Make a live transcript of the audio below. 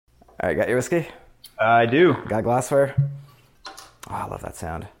All right, got your whiskey? I do. Got glassware? Oh, I love that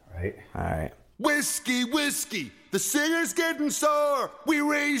sound. Right. All right. Whiskey, whiskey, the singer's getting sore. We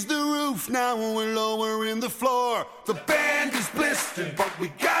raised the roof, now we're lowering the floor. The band is blistered, but we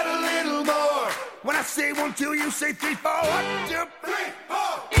got a little more. When I say 1, 2, you say 3, 4. 1, 2, 3,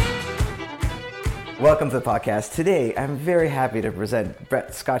 4. Welcome to the podcast. Today, I'm very happy to present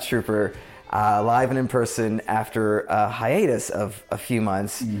Brett Scotch Trooper live and in person after a hiatus of a few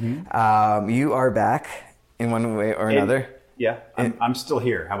months. Mm-hmm. You are back in one way or another. Yeah, I'm still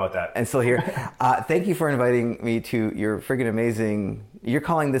here. How about that? And still here. Thank you for inviting me to your friggin' amazing... You're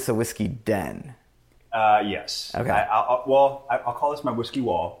calling this a whiskey den. Yes. Okay. I'll call this my whiskey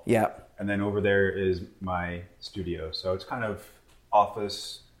wall. Yeah. And then over there is my studio. So it's kind of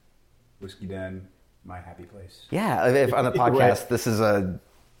office, whiskey den, my happy place. Yeah. If on the podcast, this is a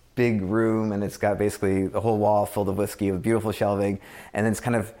big room and it's got basically the whole wall filled with whiskey with beautiful shelving, and then it's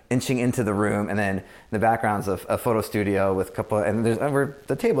kind of inching into the room, and then in the background's a photo studio with a couple, and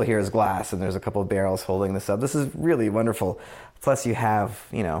the table here is glass and there's a couple of barrels holding this up. This is really wonderful. Plus you have,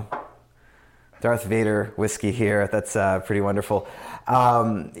 Darth Vader whiskey here. That's pretty wonderful.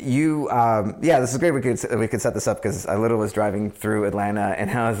 This is great. We could set this up because I literally was driving through Atlanta and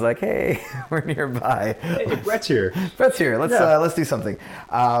I was like, hey, we're nearby. Hey, Brett's here. Let's let's do something.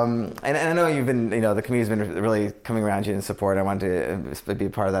 And I know you've been, the community's been really coming around you in support. I wanted to be a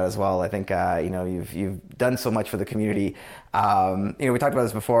part of that as well. I think, you've done so much for the community. We talked about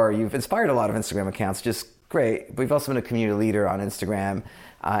this before. You've inspired a lot of Instagram accounts, just great. But you've also been a community leader on Instagram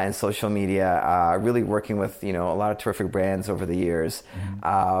and social media, really working with, a lot of terrific brands over the years.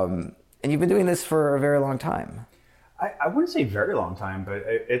 Mm-hmm. And you've been doing this for a very long time. I wouldn't say very long time, but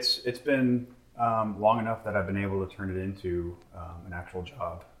it's been long enough that I've been able to turn it into an actual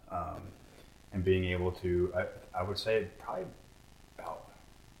job, and being able to, I would say probably about,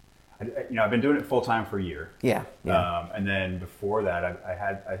 I've been doing it full time for a year. Yeah. And then before that,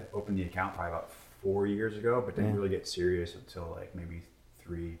 I opened the account probably about 4 years ago, but didn't really get serious until like maybe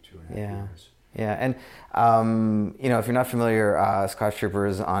 2.5 years. Yeah, and if you're not familiar, Scotch Trooper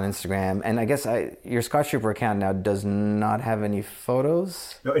is on Instagram, and I guess your Scotch Trooper account now does not have any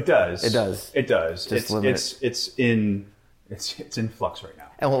photos. No, it does. It does. It's in flux right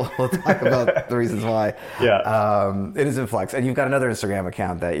now, and we'll talk about the reasons why. Yeah, it is in flux, and you've got another Instagram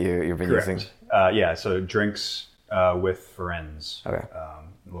account that you've been using. So drinks with Ferencz. Okay,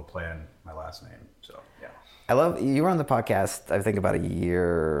 we'll play on my last name. So yeah. I love you were on the podcast. I think about 2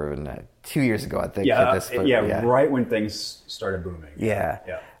 years ago. I think. Right when things started booming. Yeah.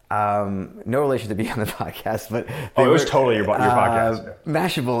 No relation to be on the podcast, but it was totally your podcast.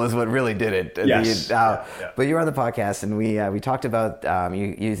 Mashable is what really did it. Yes. But you were on the podcast, and we talked about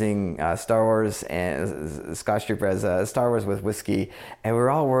you using Star Wars and Scotch Trooper as Star Wars with whiskey, and we were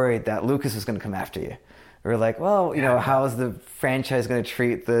all worried that Lucas was going to come after you. We were like, well, how is the franchise going to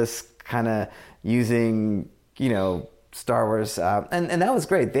treat this kind of using, Star Wars, and that was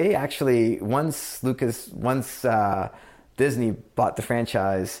great. They actually, once Disney bought the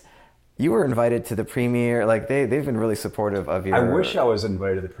franchise, you were invited to the premiere. Like they've been really supportive of your... I wish I was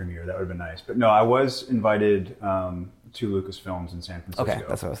invited to the premiere. That would have been nice. But no, I was invited to Lucasfilms in San Francisco. Okay,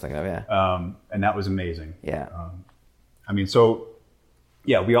 that's what I was thinking of, yeah. And that was amazing. Yeah.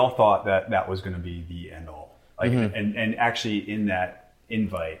 We all thought that was going to be the end all. Like, and actually in that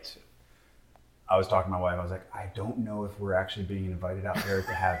invite, I was talking to my wife. I was like, I don't know if we're actually being invited out there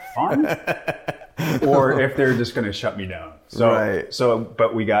to have fun, or if they're just going to shut me down.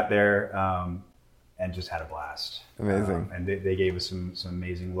 But we got there and just had a blast. Amazing. And they gave us some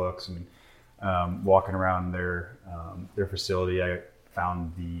amazing looks. And walking around their facility, I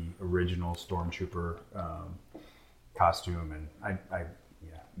found the original Stormtrooper costume, and I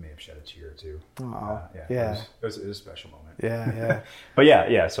may have shed a tear or two. It was a special moment. Yeah. But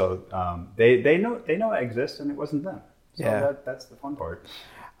so they know I exist, and it wasn't them. So that's the fun part.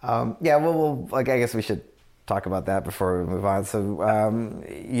 Well, I guess we should talk about that before we move on. So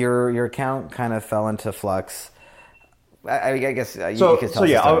your account kind of fell into flux. I guess you could tell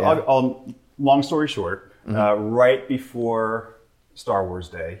us. I'll long story short, right before Star Wars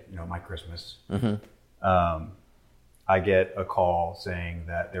Day, my Christmas, I get a call saying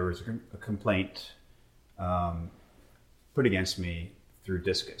that there was a complaint put against me through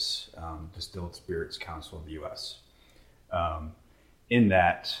DISCUS, Distilled Spirits Council of the U.S. In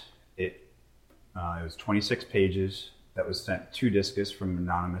that, it was 26 pages that was sent to DISCUS from an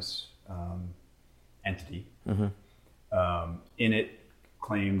anonymous entity. In it,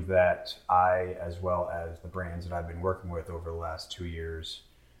 claimed that I, as well as the brands that I've been working with over the last 2 years,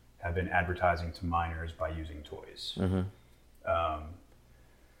 have been advertising to minors by using toys.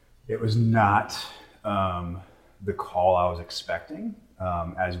 It was not the call I was expecting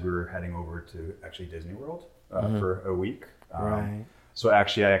as we were heading over to actually Disney World for a week. Right. So I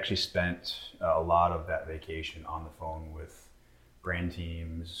actually spent a lot of that vacation on the phone with brand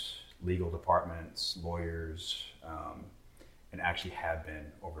teams, legal departments, lawyers, and actually have been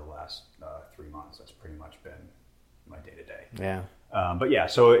over the last 3 months. That's pretty much been my day-to-day. Yeah. But yeah,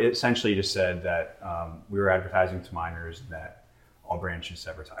 so it essentially just said that we were advertising to minors that all brands should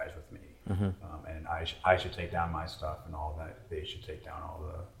advertise with me. And I should take down my stuff, and all that they should take down all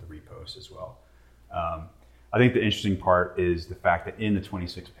the reposts as well. I think the interesting part is the fact that in the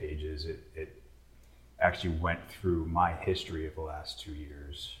 26 pages, it actually went through my history of the last 2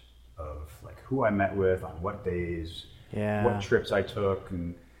 years of like who I met with, on what days, what trips I took,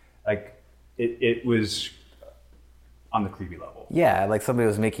 and like it was on the creepy level. Yeah, like somebody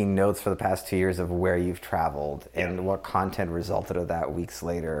was making notes for the past 2 years of where you've traveled and what content resulted of that weeks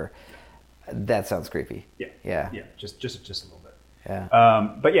later. That sounds creepy. Yeah. Just a little bit. Yeah.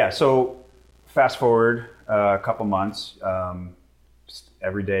 But yeah, so fast forward a couple months, just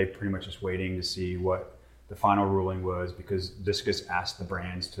every day pretty much just waiting to see what the final ruling was, because Discus asked the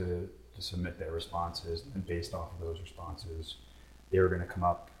brands to submit their responses, and based off of those responses, they were going to come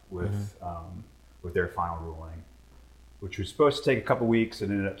up with their final ruling, which was supposed to take a couple weeks. It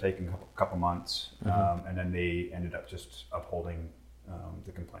ended up taking a couple months, and then they ended up just upholding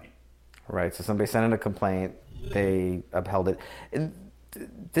the complaint. Right. So somebody sent in a complaint. They upheld it. And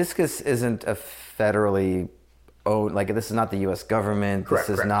Discus isn't a federally owned, like this is not the U.S. government. Correct.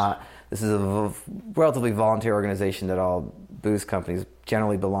 This is a relatively volunteer organization that all booze companies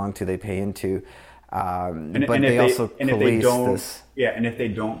generally belong to. They pay into, but they also police this. Yeah, and if they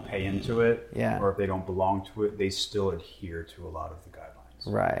don't pay into it, or if they don't belong to it, they still adhere to a lot of the guidelines.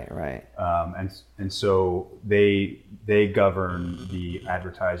 Right. And so they govern the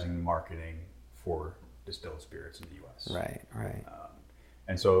advertising and marketing for distilled spirits in the U.S. Right.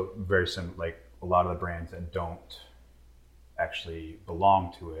 And so very similar, like a lot of the brands that don't actually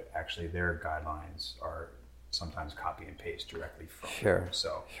belong to it, actually their guidelines are sometimes copy and paste directly from them.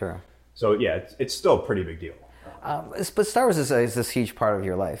 So yeah, it's still a pretty big deal. But Star Wars is this huge part of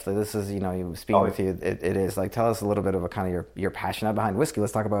your life. Like this is, you speaking with you, it is. Like, tell us a little bit of a kind of your passion behind whiskey.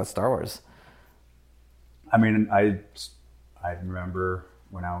 Let's talk about Star Wars. I mean, I remember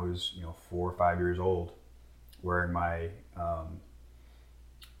when I was 4 or 5 years old, wearing my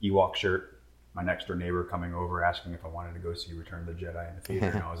Ewok shirt, my next door neighbor coming over asking if I wanted to go see Return of the Jedi in the theater,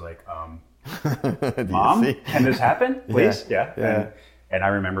 and I was like, Mom, can this happen, please? Yeah. And I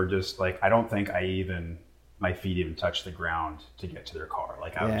remember just like, I don't think my feet even touched the ground to get to their car.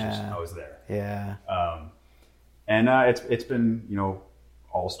 Like I was there. Yeah. And it's been,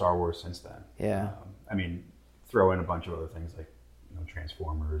 all Star Wars since then. Yeah. I mean, throw in a bunch of other things like,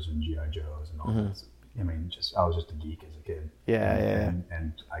 Transformers and G.I. Joes and all that. I mean, I was just a geek as a kid.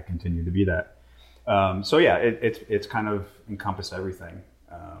 And I continue to be that. So yeah, it's kind of encompassed everything.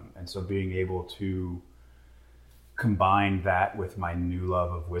 And so being able to combine that with my new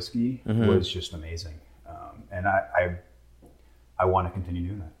love of whiskey was just amazing. And I want to continue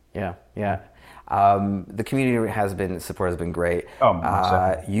doing that. Yeah. The community support has been great.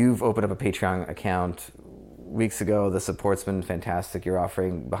 You've opened up a Patreon account weeks ago. The support's been fantastic. You're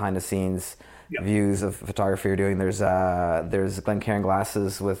offering behind the scenes views of photography you're doing. There's Glencairn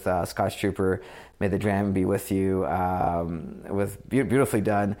glasses with Scotch Trooper. May the Dram be with you. With beautifully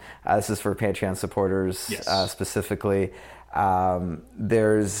done. This is for Patreon supporters specifically.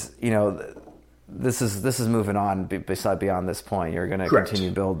 There's this is moving on beyond this point. You're going to continue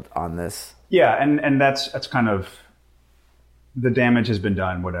to build on this. Yeah, and that's kind of the damage has been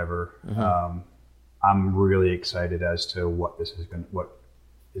done. Whatever. I'm really excited as to what is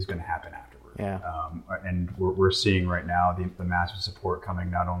going to happen afterward. Yeah. And we're seeing right now the massive support coming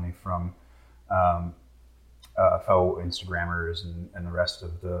not only from fellow Instagrammers and the rest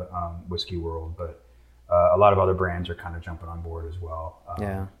of the whiskey world, but a lot of other brands are kind of jumping on board as well.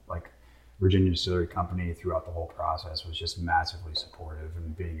 Like Virginia Distillery Company throughout the whole process was just massively supportive,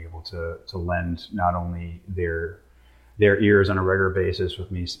 and being able to lend not only their ears on a regular basis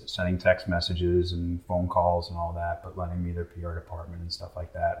with me sending text messages and phone calls and all that, but lending me their PR department and stuff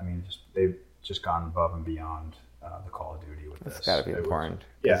like that. I mean, they've just gone above and beyond the Call of Duty with this. It's got to be important.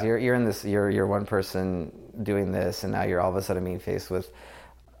 Because you're in this. You're one person doing this, and now you're all of a sudden being faced with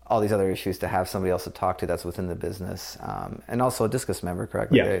all these other issues to have somebody else to talk to that's within the business, and also a Discus member,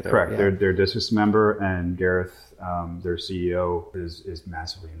 correct? Correct. They're a Discus member, and Gareth, their CEO, is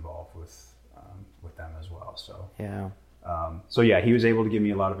massively involved with them as well. So he was able to give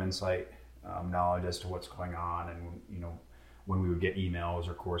me a lot of insight, knowledge as to what's going on, and when we would get emails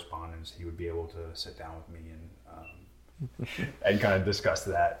or correspondence, he would be able to sit down with me and kind of discuss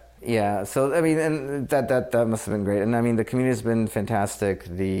that. Yeah, so I mean, and that must have been great, and I mean, the community has been fantastic.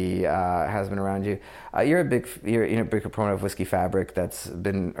 The has been around you. You're a big proponent of Whiskey Fabric that's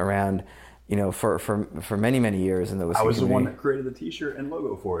been around, for many years in the whiskey I was community. the one that created the T-shirt and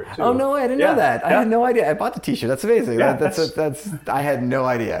logo for it too. Oh no, I didn't know that. I Yeah. had no idea. I bought the T-shirt. That's amazing. Yeah, that's I had no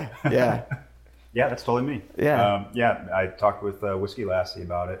idea. Yeah. Yeah, that's totally me. Yeah. I talked with Whiskey Lassie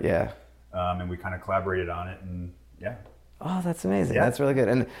about it. Yeah. And we kind of collaborated on it, and yeah. Oh, that's amazing. Yeah. That's really good.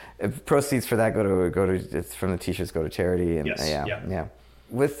 And proceeds for that go to it's from the T-shirts go to charity. And Yes. yeah.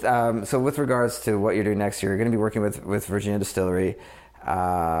 With with regards to what you're doing next year, you're going to be working with Virginia Distillery.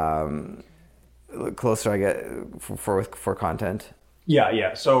 Closer, I get for content.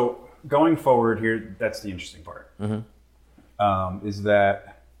 Yeah. So going forward here, that's the interesting part. Mm-hmm. Is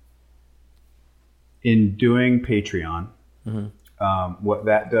that in doing Patreon, what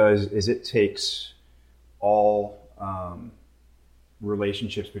that does is it takes all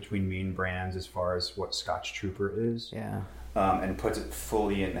relationships between me and brands as far as what Scotch Trooper is, and puts it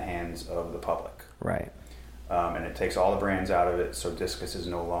fully in the hands of the public. Right. And it takes all the brands out of it, so Discus is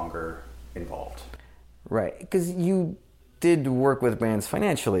no longer involved. Right, because you did work with brands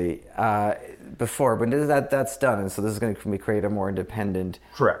financially before, but that's done, and so this is going to create a more independent.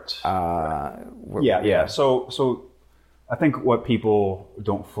 Correct. Yeah. So I think what people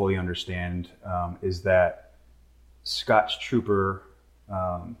don't fully understand is that Scotch Trooper,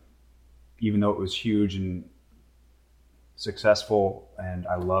 even though it was huge and successful and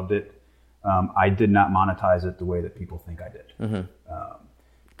I loved it, I did not monetize it the way that people think I did. Mm-hmm.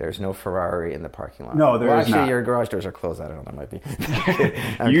 There's no Ferrari in the parking lot. No, there is actually, not. Your garage doors are closed. I don't know. That might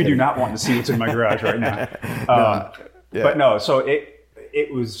be. You do not want to see what's in my garage right now. But no, so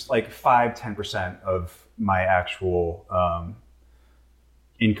it was like 5-10% of my actual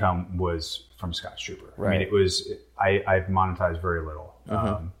income was from Scotch Trooper. Right. I mean, it was I've monetized very little,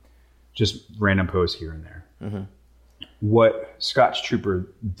 just random posts here and there. Mm-hmm. What Scotch Trooper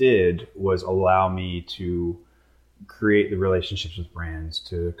did was allow me to create the relationships with brands,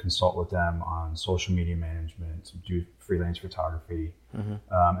 to consult with them on social media management, to do freelance photography.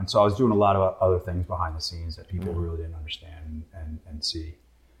 And so I was doing a lot of other things behind the scenes that people really didn't understand and see.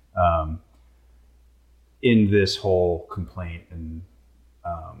 In this whole complaint and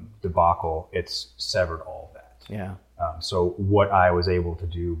debacle, it's severed all of that. Yeah. So what I was able to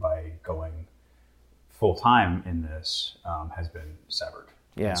do by going full time in this has been severed.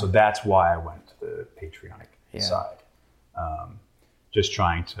 Yeah. And so that's why I went to the Patreonic side, just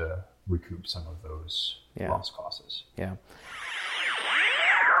trying to recoup some of those lost causes. Yeah.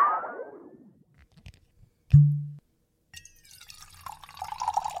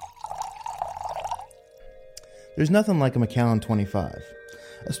 There's nothing like a Macallan 25,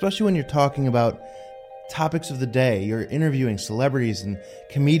 especially when you're talking about topics of the day. You're interviewing celebrities and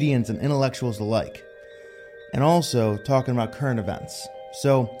comedians and intellectuals alike, and also talking about current events.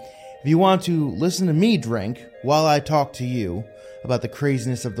 So if you want to listen to me drink while I talk to you about the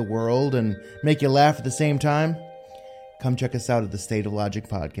craziness of the world and make you laugh at the same time, come check us out at the State of Logic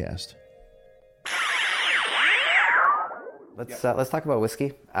podcast. Let's talk about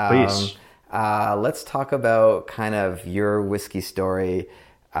whiskey. Please. Let's talk about kind of your whiskey story.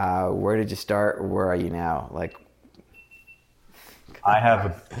 Where did you start? Where are you now?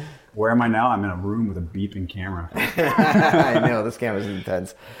 Where am I now? I'm in a room with a beeping camera. I know, this camera's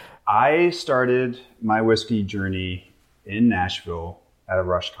intense. I started my whiskey journey in Nashville at a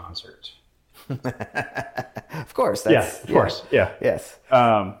Rush concert. Of course. Of course. Yeah. Yes.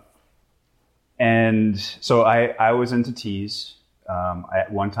 And so I was into teas.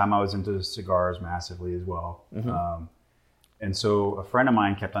 At one time I was into cigars massively as well. And so a friend of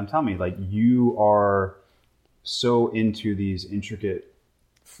mine kept on telling me, you are so into these intricate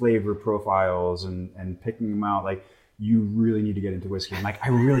flavor profiles and picking them out, you really need to get into whiskey. I'm like, I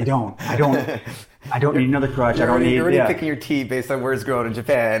really don't. I don't need another crutch. You're already picking your tea based on where it's grown in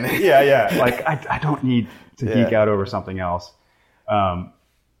Japan. Yeah. I don't need to geek out over something else.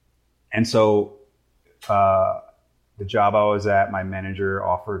 And so the job I was at, my manager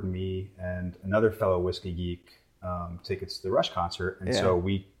offered me and another fellow whiskey geek tickets to the Rush concert. And so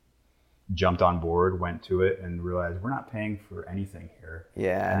we jumped on board, went to it, and realized we're not paying for anything here.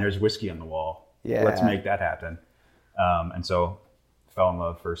 Yeah. And there's whiskey on the wall. Yeah. Let's make that happen. And so fell in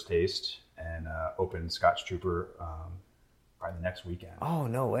love first taste and opened Scotch Trooper probably the next weekend. Oh,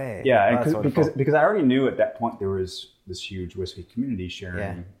 no way. Yeah, Oh, because I already knew at that point there was this huge whiskey community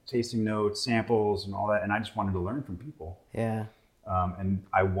sharing tasting notes, samples, and all that, and I just wanted to learn from people. Yeah. And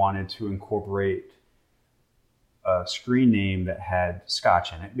I wanted to incorporate a screen name that had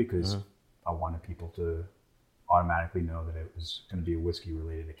Scotch in it because I wanted people to automatically know that it was going to be a whiskey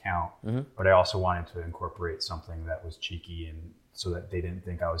related account. But I also wanted to incorporate something that was cheeky and so that they didn't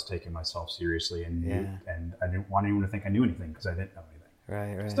think I was taking myself seriously and and I didn't want anyone to think I knew anything because I didn't know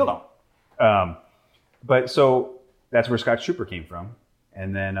anything. Right. Still don't. But so that's where Scotch Trooper came from.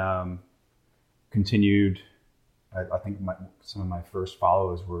 And then continued. I think some of my first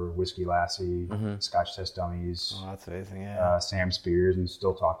follows were Whiskey Lassie, Scotch Test Dummies. Oh, that's amazing, Sam Spears, and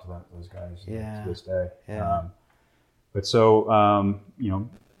still talk to those guys to this day. Yeah. But so,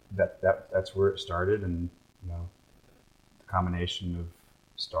 that's where it started. And, the combination of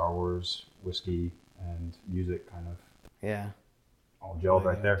Star Wars, whiskey, and music kind of all gelled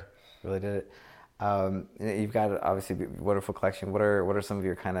right there. Really did it. You've got obviously a wonderful collection. What are some of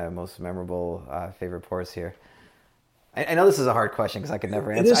your kind of most memorable favorite pours here? I know this is a hard question because I could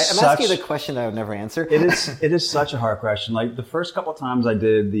never answer. I'm asking you the question that I would never answer. It is such a hard question. Like the first couple of times I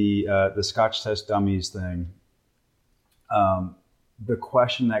did the Scotch Test Dummies thing, the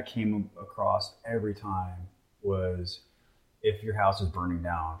question that came across every time was, if your house is burning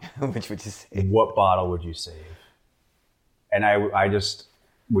down, which would you say? What bottle would you save? And I just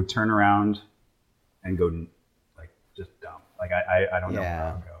would turn around and go like just dumb. Like I don't know where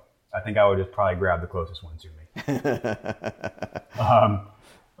I would go. I think I would just probably grab the closest one to me.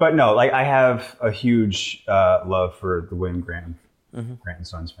 But no, like I have a huge love for the William Grant and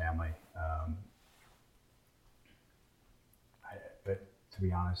Sons family. But to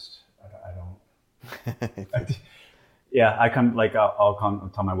be honest, I don't. I come like I'll come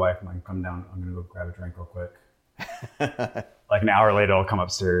tell my wife, I'm come down. I'm gonna go grab a drink real quick. Like an hour later, I'll come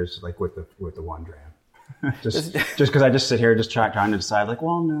upstairs like with the one dram. just because I just sit here just trying to decide like,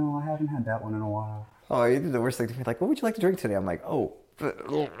 well, no, I haven't had that one in a while. Oh, you did the worst thing to me. Like, what would you like to drink today? I'm like,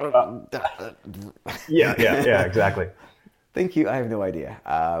 yeah, exactly. Thank you. I have no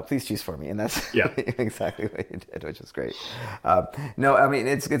idea. Please choose for me, and that's exactly what you did, which is great. No, I mean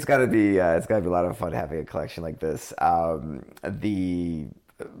it's got to be a lot of fun having a collection like this. The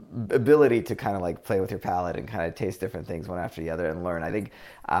ability to kind of like play with your palate and kind of taste different things one after the other and learn. I think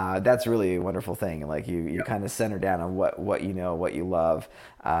that's really a wonderful thing. And like you kind of center down on what you know, what you love.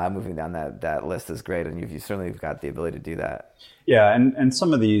 Moving down that list is great, and you certainly have got the ability to do that. Yeah, and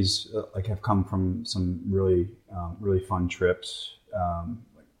some of these like have come from some really fun trips,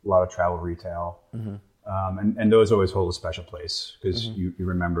 like a lot of travel retail, and those always hold a special place because you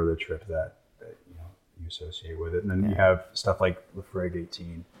remember the trip that you associate with it. And then you have stuff like Lafroig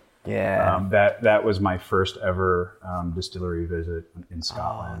 18. Yeah. That was my first ever distillery visit in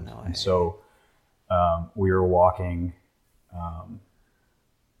Scotland. Oh, no way. And so we were walking, where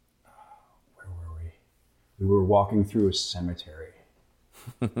were we? We were walking through a cemetery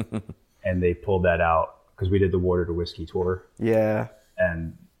and they pulled that out because we did the Water to Whiskey tour. Yeah.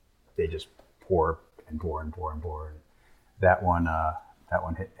 And they just pour and pour and pour and pour. And that one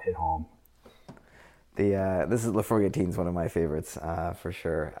hit home. This is Lafroig 18 is one of my favorites for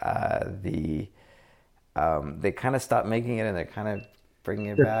sure. They kind of stopped making it and they're kind of bringing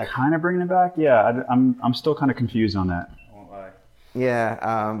it back. Kind of bringing it back, yeah. I'm still kind of confused on that. I won't lie.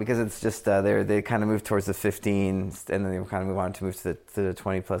 Yeah, because it's just they kind of moved towards the 15, and then they kind of move on to move to the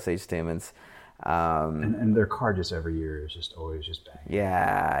 20 plus age statements. And their card just every year is just always just bang.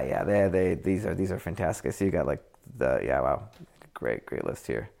 Yeah. These are fantastic. So you got like great list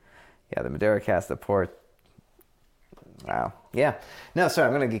here. Yeah, the Madeira cask, the port. Wow. Yeah. No, sorry,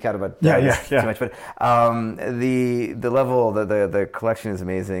 I'm going to geek out about too much. But the level, the collection is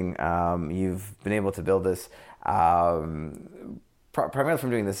amazing. You've been able to build this primarily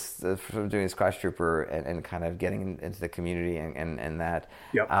from doing Scotch Trooper and kind of getting into the community and that.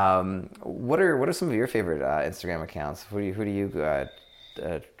 Yep. What are some of your favorite Instagram accounts? Who do you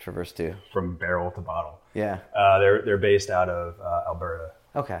traverse to? From barrel to bottle. Yeah. They're based out of Alberta.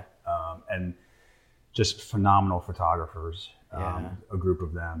 Okay. And just phenomenal photographers, a group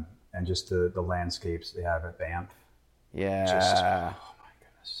of them, and just the landscapes they have at Banff. Yeah. Oh my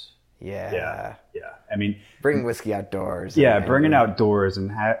goodness. Yeah. Yeah. I mean, bring whiskey outdoors. Yeah, bring it outdoors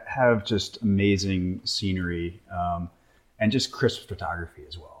and have just amazing scenery, and just crisp photography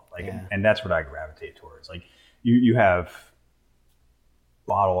as well. And that's what I gravitate towards. Like you have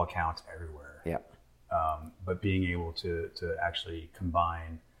bottle accounts everywhere. Yeah. But being able to actually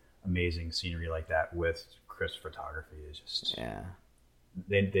combine amazing scenery like that with crisp photography is just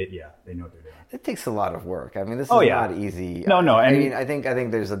they know what they're doing. It takes a lot of work. I mean, this is not easy. No. I mean, I think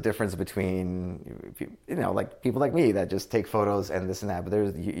there's a difference between like people like me that just take photos and this and that. But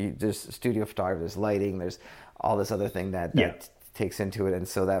there's studio photography, there's lighting, there's all this other thing that takes into it, and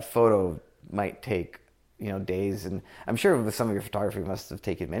so that photo might take days, and I'm sure with some of your photography must have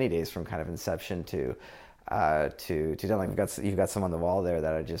taken many days from kind of inception to done. Like you've got some on the wall there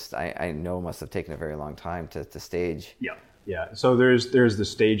that I know must have taken a very long time to stage. Yeah. So there's the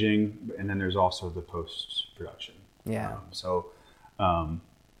staging, and then there's also the post production. Yeah.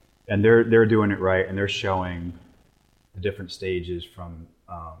 And they're doing it right, and they're showing the different stages from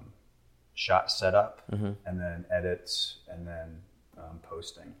shot setup, and then edits, and then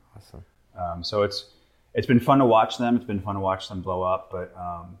posting. Awesome. So it's been fun to watch them. It's been fun to watch them blow up. But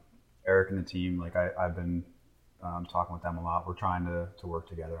Eric and the team, like I've been talking with them a lot. We're trying to work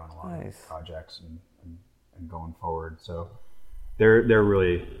together on a lot of projects and going forward. So they're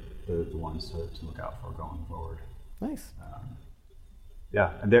really the ones to look out for going forward. Nice.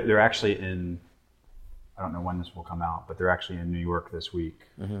 Yeah, and they're actually in. I don't know when this will come out, but they're actually in New York this week,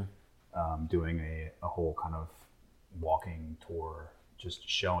 doing a whole kind of walking tour, just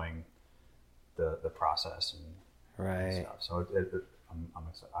showing the process and stuff. So I'm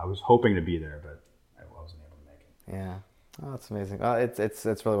excited. I was hoping to be there, but I wasn't able to make it. Yeah. Oh, that's amazing. Oh, it's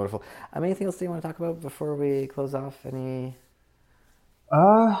really wonderful. Anything else that you want to talk about before we close off? Any?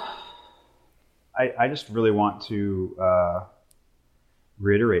 I just really want to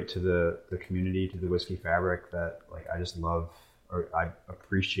reiterate to the community, to the Whisky fabric, that like I just love, or I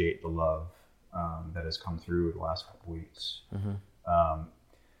appreciate the love that has come through the last couple weeks.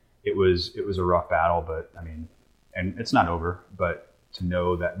 It was a rough battle, but I mean, and it's not over, but to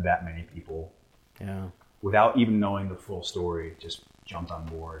know that many people, without even knowing the full story, just jumped on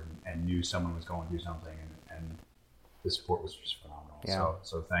board and knew someone was going through something, and the support was just phenomenal. Yeah.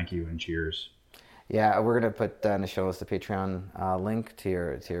 So thank you and cheers. Yeah, we're gonna put in the show notes the Patreon link to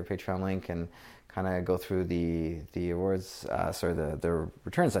your Patreon link, and kind of go through the awards, the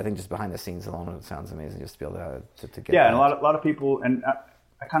returns. I think just behind the scenes alone, it sounds amazing just to be able to get. Yeah, that. and a lot of people, and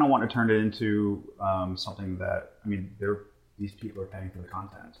I kind of want to turn it into something that, I mean, these people are paying for the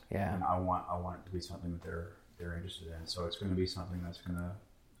content. Yeah, and I want it to be something that they're interested in. So it's going to be something that's going to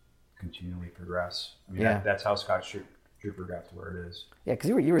continually progress. I mean, that's how Scotch Trooper got to where it is. Yeah, because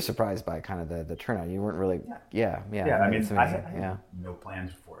you were surprised by kind of the turnout. You weren't really. Yeah. I mean, I had no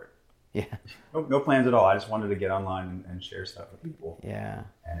plans for it. Yeah. No plans at all. I just wanted to get online and share stuff with people. Yeah.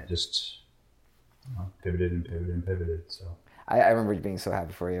 And it just pivoted. So. I remember being so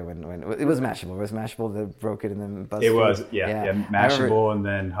happy for you when it was Mashable. It was Mashable that broke it, and then BuzzFeed. It was, yeah. Mashable, and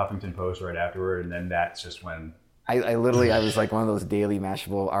then Huffington Post right afterward, and then that's just when. I literally, I was like one of those daily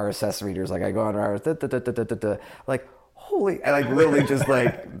Mashable RSS readers. Like I go on RSS, like holy, I like literally just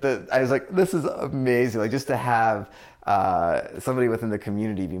like I was like, this is amazing. Like just to have somebody within the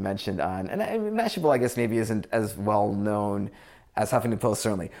community be mentioned on, and Mashable, I guess maybe isn't as well known as Huffington Post,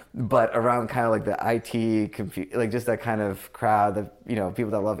 certainly, but around kind of like the IT, like just that kind of crowd, that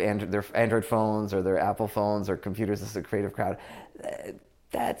people that love their Android phones or their Apple phones or computers. This is a creative crowd.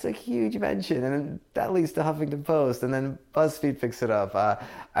 That's a huge mention, and then that leads to Huffington Post, and then BuzzFeed picks it up. I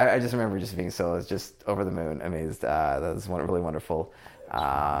just remember just being just over the moon, amazed. That was really wonderful.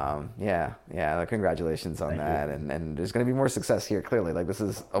 Congratulations on that, and there's going to be more success here. Clearly, like this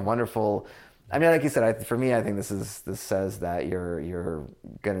is a wonderful. I mean, like you said, for me, I think this says that you're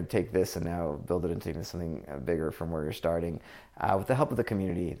going to take this and now build it into something bigger from where you're starting, with the help of the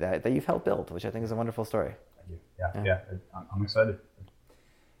community that you've helped build, which I think is a wonderful story. Thank you. Yeah. I'm excited.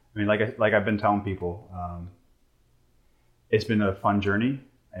 I mean, like I've been telling people, it's been a fun journey,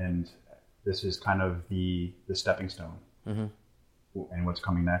 and this is kind of the stepping stone. And what's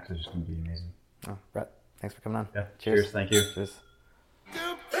coming next is just going to be amazing. Oh, Brett, thanks for coming on. Yeah. Cheers. Thank you. Cheers.